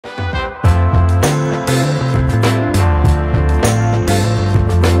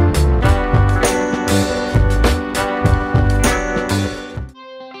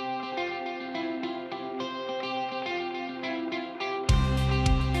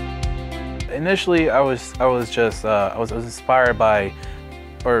Initially, I was inspired by,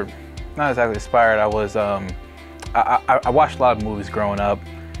 or not exactly inspired. I watched a lot of movies growing up,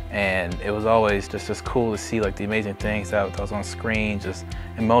 and it was always just cool to see like the amazing things that was on screen, just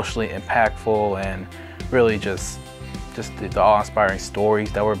emotionally impactful, and really just the awe-inspiring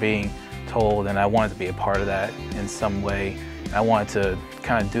stories that were being told. And I wanted to be a part of that in some way. And I wanted to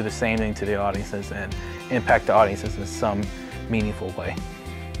kind of do the same thing to the audiences and impact the audiences in some meaningful way.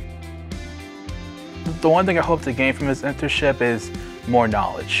 The one thing I hope to gain from this internship is more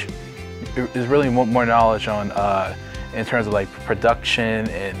knowledge. It's really more knowledge on in terms of like production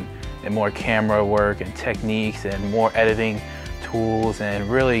and more camera work and techniques and more editing tools, and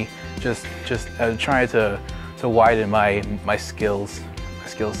really just trying to widen my skill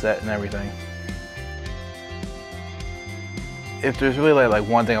set and everything. If there's really like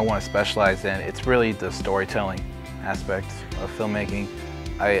one thing I want to specialize in, it's really the storytelling aspect of filmmaking.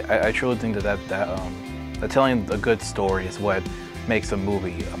 I truly think that telling a good story is what makes a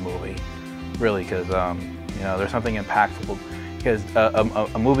movie, really, because you know, there's something impactful. Because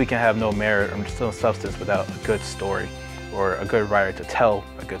a movie can have no merit or no substance without a good story or a good writer to tell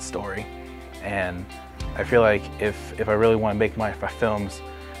a good story. And I feel like if I really want to make my films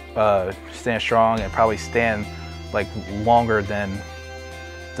stand strong and probably stand like longer than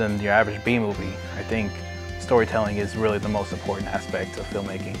your average B movie, I think storytelling is really the most important aspect of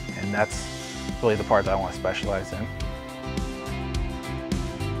filmmaking, and that's really the part that I want to specialize in.